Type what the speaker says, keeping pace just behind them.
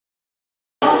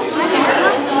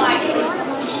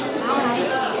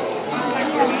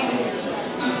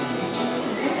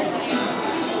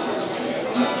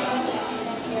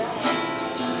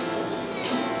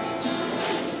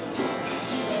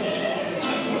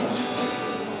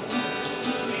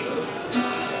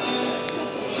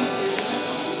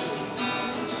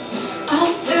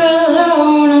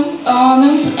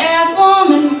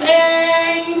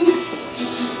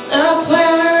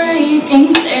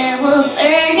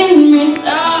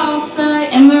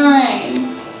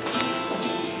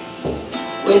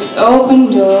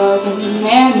open doors and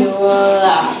manual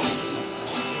locks,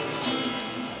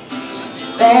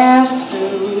 fast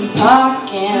food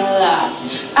parking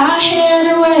lots. I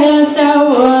headed west, I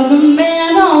was a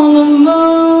man on the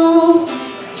move.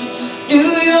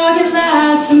 New York had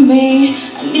lied to me,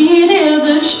 I needed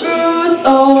the truth.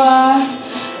 Oh, I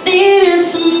needed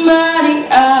somebody,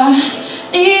 I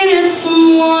needed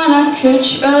someone I could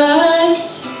trust.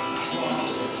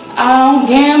 I don't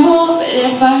gamble, but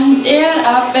if I did,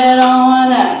 I bet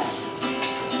on us.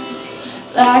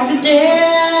 Like the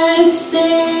Dead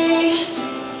Sea,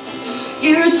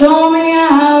 you told me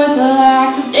I was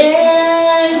like the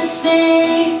Dead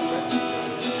Sea.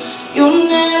 You'll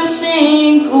never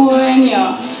sink when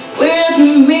you're with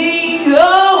me.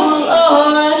 Oh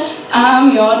Lord,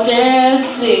 I'm your Dead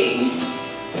Sea.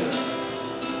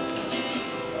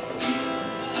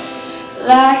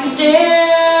 Like the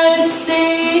Dead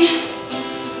Sea,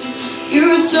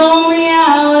 you told me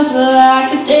I was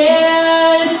like the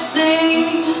Dead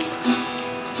Sea.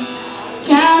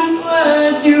 Kindest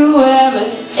words you ever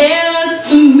said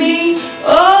to me.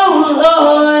 Oh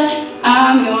Lord,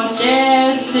 I'm your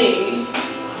Dead Sea.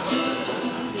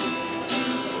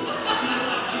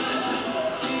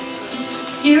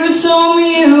 You told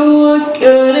me you were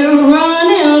good at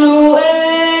running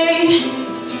away.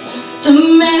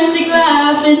 Domestic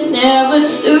life, it never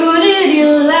suited you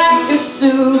like a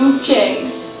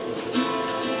suitcase.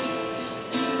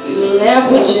 You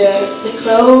left with just the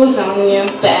clothes on your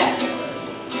back.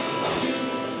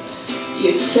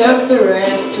 You took the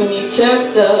rest when you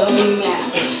took the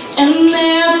map. And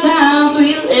there are times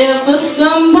we live for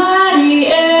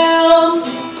somebody else.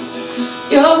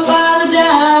 Your father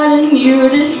died and you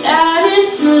decided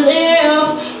to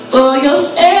live for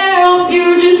yourself.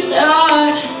 You just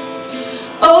thought,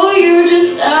 oh, you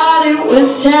just thought it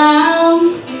was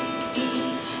time.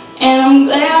 And I'm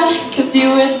glad, cause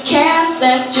you with cats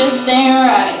that just ain't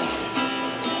right.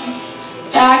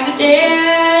 Like the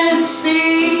Dead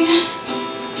Sea,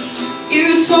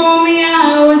 you told me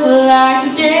I was like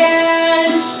the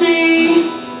Dead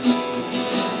Sea.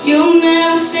 You'll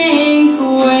never sink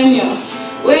when you're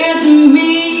with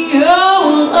me. Oh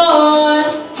Lord,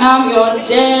 I'm your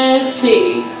Dead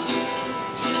Sea.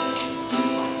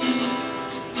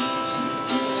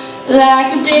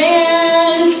 Like a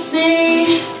Dead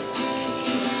Sea,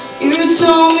 you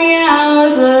told me I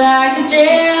was like a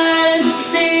Dead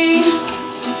Sea.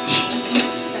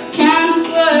 Kindest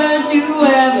words you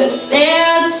ever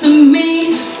said to me.